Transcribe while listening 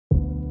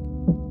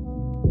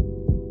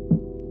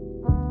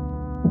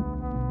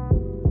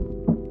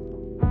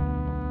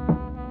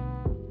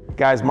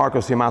Guys,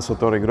 Marcos Yemaso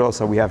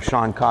Torregrosa. We have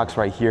Shawn Cox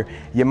right here.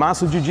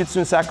 Yemaso Jiu-Jitsu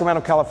in Sacramento,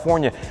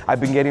 California.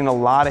 I've been getting a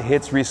lot of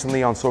hits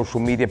recently on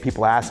social media.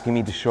 People asking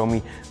me to show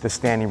me the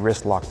standing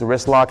wrist lock. The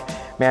wrist lock,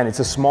 man,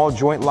 it's a small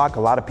joint lock. A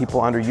lot of people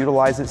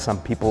underutilize it.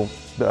 Some people,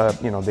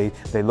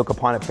 they look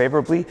upon it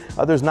favorably.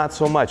 Others not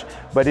so much.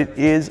 But it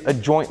is a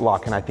joint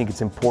lock, and I think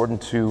it's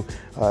important to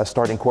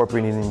start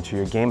incorporating it into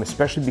your game,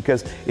 especially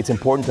because it's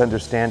important to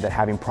understand that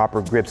having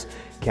proper grips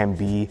can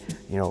be,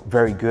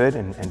 very good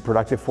and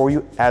productive for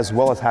you, as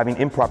well as having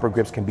improper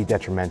grips can be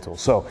detrimental.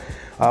 So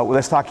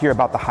let's talk here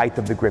about the height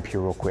of the grip here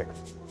real quick.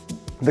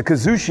 The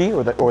kazushi,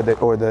 or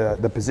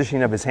the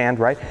positioning of his hand,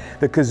 right?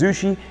 The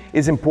kazushi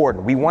is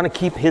important. We want to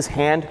keep his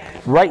hand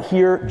right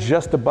here,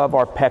 just above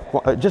our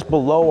pec, just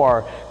below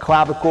our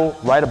clavicle,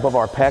 right above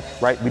our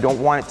pec, right? We don't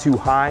want it too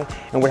high.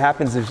 And what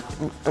happens is,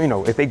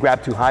 if they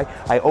grab too high,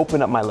 I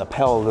open up my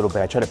lapel a little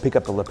bit. I try to pick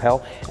up the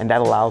lapel, and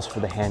that allows for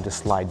the hand to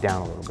slide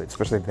down a little bit,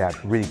 especially if they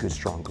have really good,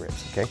 strong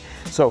grips, okay?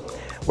 So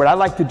what I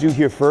like to do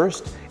here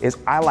first is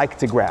I like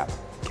to grab,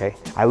 okay?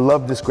 I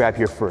love this grab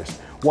here first.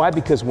 Why?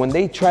 Because when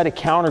they try to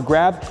counter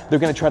grab, they're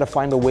gonna try to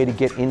find a way to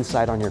get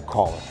inside on your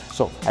collar.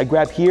 So I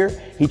grab here,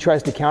 he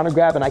tries to counter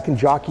grab, and I can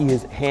jockey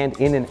his hand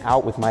in and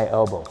out with my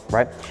elbow,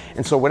 right?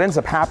 And so what ends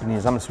up happening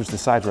is, I'm gonna switch the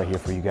sides right here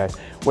for you guys.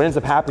 What ends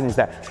up happening is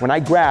that when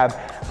I grab,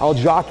 I'll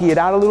jockey it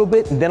out a little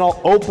bit, and then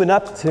I'll open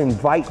up to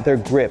invite their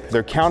grip.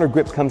 Their counter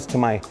grip comes to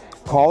my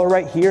collar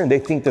right here, and they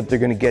think that they're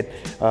gonna get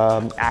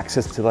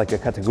access to like a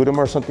kataguruma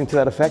or something to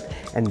that effect,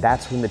 and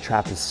that's when the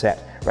trap is set,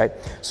 right?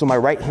 So my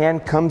right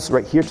hand comes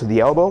right here to the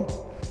elbow,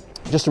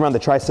 just around the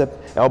tricep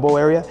elbow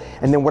area.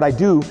 And then what I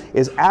do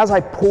is, as I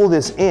pull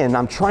this in,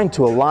 I'm trying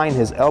to align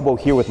his elbow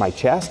here with my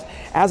chest.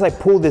 As I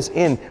pull this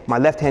in, my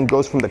left hand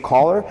goes from the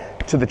collar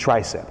to the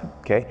tricep,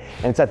 okay?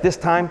 And it's at this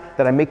time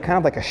that I make kind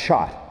of like a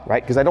shot,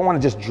 right? Because I don't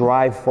want to just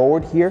drive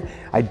forward here.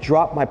 I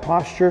drop my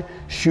posture,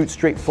 shoot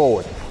straight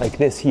forward, like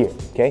this here,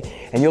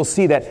 okay? And you'll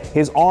see that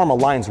his arm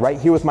aligns right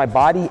here with my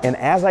body, and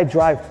as I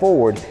drive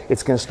forward,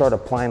 it's gonna start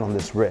applying on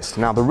this wrist.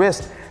 Now the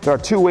wrist, there are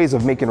two ways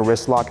of making a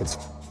wrist lock. It's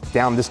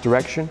down this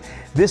direction.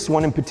 This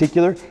one in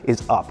particular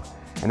is up,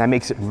 and that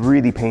makes it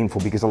really painful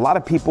because a lot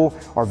of people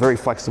are very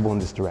flexible in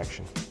this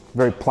direction,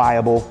 very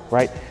pliable,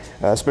 right?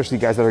 Especially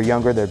guys that are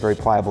younger, they're very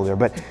pliable there,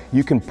 but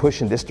you can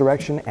push in this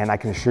direction, and I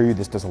can assure you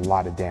this does a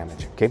lot of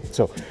damage, okay?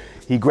 So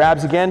he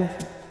grabs again.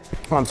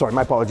 Oh, I'm sorry,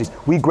 my apologies.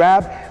 We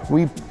grab,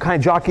 we kind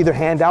of jockey their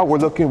hand out. We're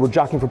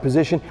jockeying for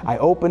position. I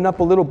open up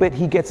a little bit.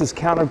 He gets his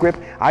counter grip.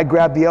 I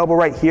grab the elbow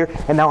right here,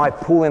 and now I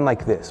pull in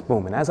like this,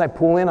 boom. And as I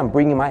pull in, I'm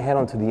bringing my head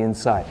onto the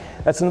inside.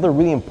 That's another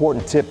really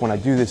important tip when I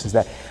do this, is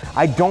that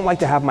I don't like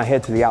to have my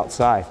head to the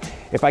outside.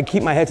 If I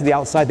keep my head to the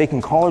outside, they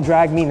can collar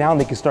drag me now,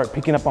 and they can start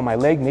picking up on my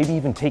leg, maybe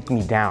even take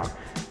me down.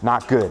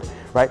 Not good,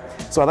 right?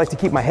 So I like to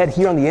keep my head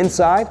here on the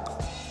inside,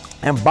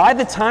 and by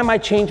the time I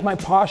change my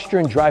posture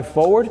and drive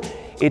forward,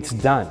 it's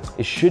done.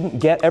 It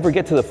shouldn't ever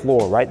get to the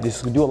floor, right?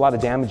 This will do a lot of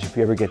damage if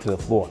you ever get to the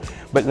floor.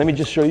 But let me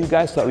just show you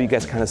guys so that you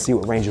guys kind of see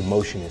what range of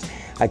motion is.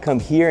 I come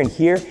here and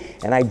here,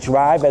 and I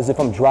drive as if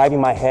I'm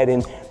driving my head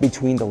in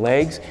between the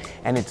legs,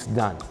 and it's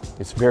done.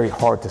 It's very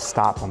hard to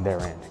stop on their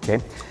end, okay?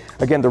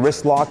 Again, the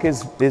wrist lock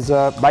is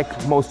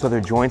like most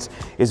other joints,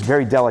 is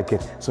very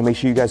delicate. So make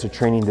sure you guys are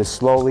training this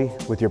slowly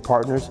with your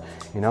partners,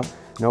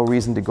 No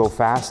reason to go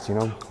fast,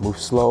 move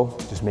slow,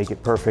 just make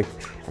it perfect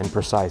and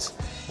precise.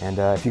 And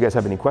if you guys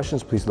have any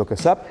questions, please look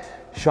us up.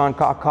 Shawn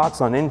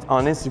Cox on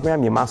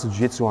Instagram, Yemaso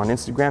Jiu-Jitsu on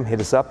Instagram,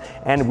 hit us up.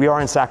 And we are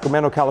in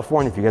Sacramento,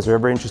 California. If you guys are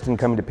ever interested in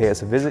coming to pay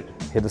us a visit,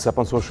 hit us up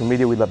on social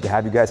media. We'd love to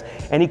have you guys.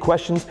 Any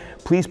questions,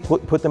 please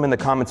put them in the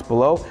comments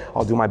below.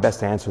 I'll do my best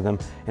to answer them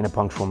in a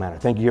punctual manner.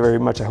 Thank you very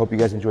much. I hope you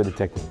guys enjoyed the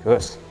technique.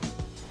 Us.